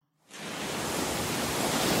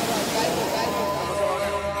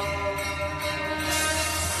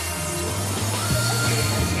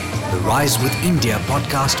Rise with India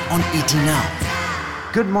podcast on ET Now.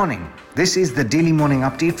 Good morning. This is the Daily Morning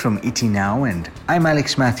Update from ET Now and I'm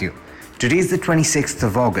Alex Matthew. Today is the 26th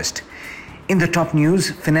of August. In the top news,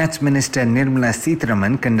 Finance Minister Nirmala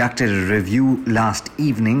Sitharaman conducted a review last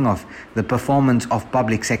evening of the performance of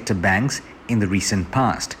public sector banks in the recent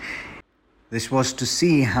past. This was to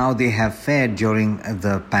see how they have fared during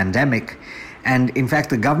the pandemic. And in fact,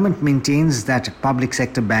 the government maintains that public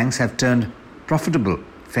sector banks have turned profitable,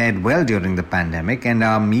 fared well during the pandemic, and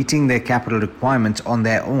are meeting their capital requirements on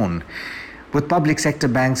their own. With public sector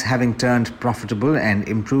banks having turned profitable and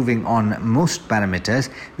improving on most parameters,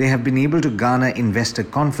 they have been able to garner investor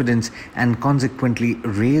confidence and consequently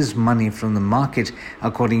raise money from the market,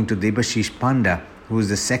 according to Debashish Panda, who is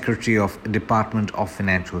the Secretary of Department of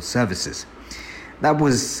Financial Services. That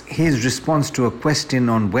was his response to a question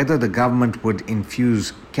on whether the government would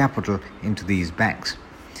infuse capital into these banks.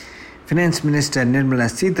 Finance Minister Nirmala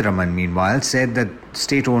Sitharaman, meanwhile, said that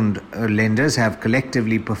state-owned lenders have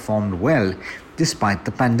collectively performed well despite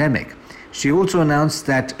the pandemic. She also announced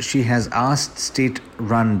that she has asked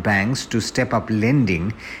state-run banks to step up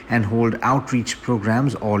lending and hold outreach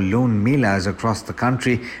programs or loan melas across the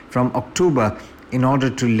country from October in order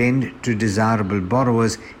to lend to desirable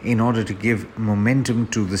borrowers in order to give momentum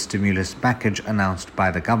to the stimulus package announced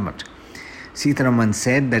by the government. Sitharaman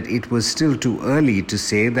said that it was still too early to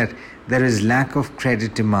say that there is lack of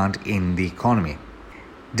credit demand in the economy.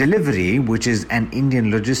 Delivery, which is an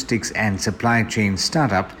Indian logistics and supply chain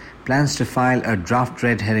startup, plans to file a draft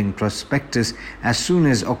red herring prospectus as soon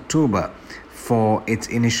as October for its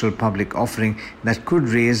initial public offering that could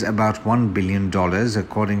raise about $1 billion,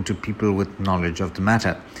 according to people with knowledge of the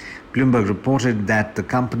matter. Bloomberg reported that the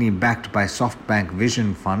company backed by SoftBank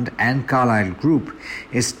Vision Fund and Carlyle Group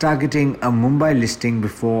is targeting a Mumbai listing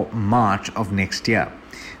before March of next year.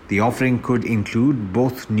 The offering could include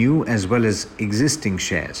both new as well as existing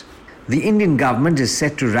shares. The Indian government is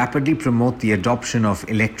set to rapidly promote the adoption of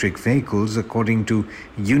electric vehicles, according to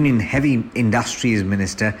Union Heavy Industries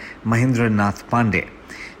Minister Mahendra Nath Pandey.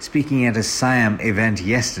 Speaking at a SIAM event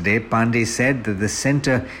yesterday, Pandey said that the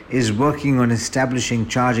centre is working on establishing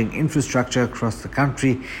charging infrastructure across the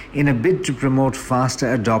country in a bid to promote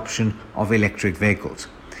faster adoption of electric vehicles.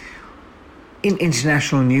 In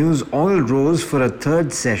international news, oil rose for a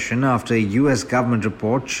third session after a US government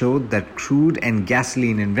report showed that crude and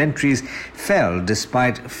gasoline inventories fell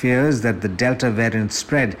despite fears that the Delta variant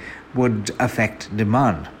spread would affect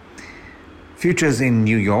demand. Futures in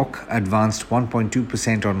New York advanced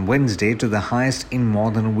 1.2% on Wednesday to the highest in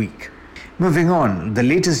more than a week. Moving on, the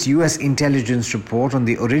latest US intelligence report on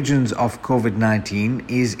the origins of COVID-19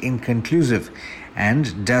 is inconclusive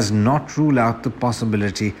and does not rule out the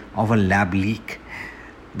possibility of a lab leak.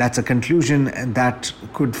 That's a conclusion that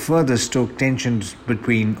could further stoke tensions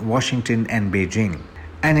between Washington and Beijing.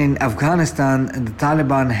 And in Afghanistan, the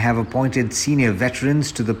Taliban have appointed senior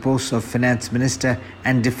veterans to the posts of finance minister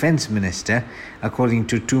and defense minister, according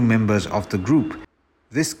to two members of the group.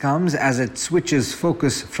 This comes as it switches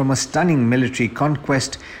focus from a stunning military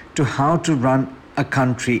conquest to how to run a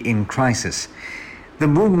country in crisis. The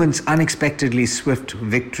movement's unexpectedly swift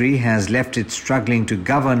victory has left it struggling to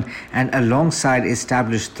govern, and alongside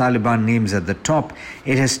established Taliban names at the top,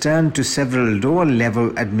 it has turned to several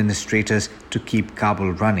lower-level administrators to keep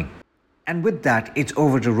Kabul running. And with that, it's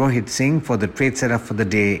over to Rohit Singh for the trade setup for the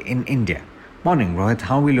day in India. Morning, Rohit.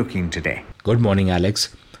 How are we looking today? Good morning, Alex.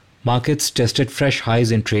 Markets tested fresh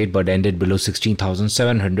highs in trade but ended below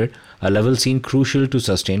 16,700, a level seen crucial to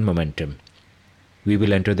sustain momentum. We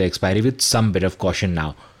will enter the expiry with some bit of caution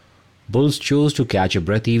now. Bulls chose to catch a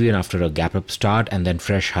breath even after a gap-up start and then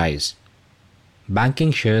fresh highs.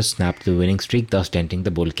 Banking shares snapped the winning streak, thus denting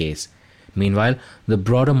the bull case. Meanwhile, the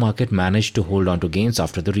broader market managed to hold on to gains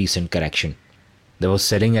after the recent correction. There was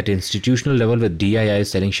selling at institutional level, with DII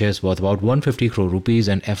selling shares worth about 150 crore rupees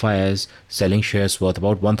and FIIs selling shares worth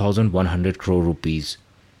about 1,100 crore rupees.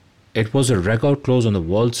 It was a record close on the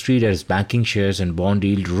Wall Street as banking shares and bond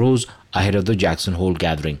yield rose ahead of the Jackson Hole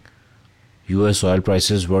gathering. US oil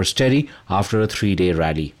prices were steady after a 3-day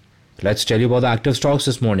rally. Let's tell you about the active stocks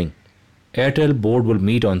this morning. Airtel board will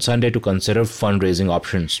meet on Sunday to consider fundraising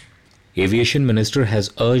options. Aviation Minister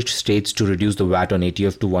has urged states to reduce the VAT on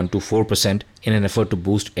ATF to 1 to 4% in an effort to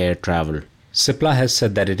boost air travel. Cipla has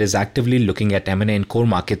said that it is actively looking at M&A in core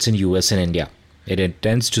markets in US and India. It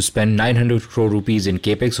intends to spend 900 crore rupees in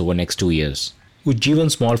capex over next 2 years. Ujjivan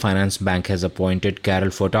Small Finance Bank has appointed Carol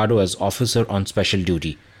Furtado as officer on special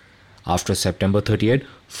duty. After September 30th,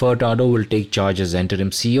 Furtado will take charge as interim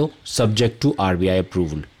CEO, subject to RBI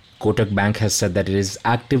approval. Kotak Bank has said that it is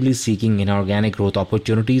actively seeking inorganic growth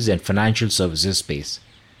opportunities in financial services space.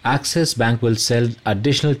 Axis Bank will sell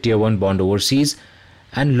additional Tier 1 bond overseas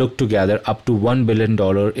and look to gather up to $1 billion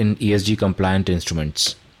in ESG-compliant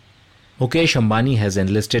instruments. Mukesh Ambani has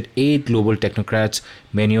enlisted 8 global technocrats,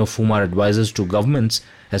 many of whom are advisors to governments,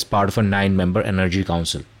 as part of a 9-member Energy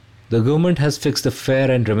Council. The government has fixed the fair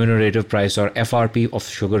and remunerative price or FRP of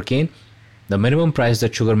sugarcane, the minimum price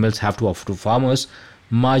that sugar mills have to offer to farmers,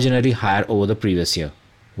 marginally higher over the previous year.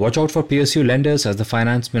 Watch out for PSU lenders, as the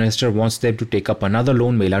finance minister wants them to take up another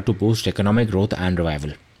loan mela to boost economic growth and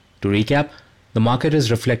revival. To recap, the market is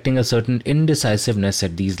reflecting a certain indecisiveness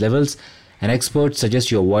at these levels, and experts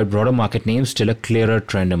suggest you avoid broader market names till a clearer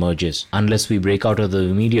trend emerges. Unless we break out of the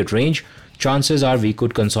immediate range, chances are we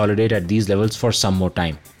could consolidate at these levels for some more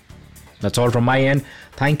time. That's all from my end.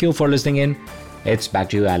 Thank you for listening in. It's back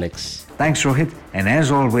to you, Alex. Thanks, Rohit. And as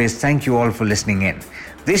always, thank you all for listening in.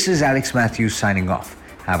 This is Alex Matthews signing off.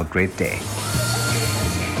 Have a great day.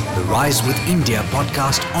 The Rise with India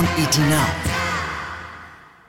podcast on ET Now.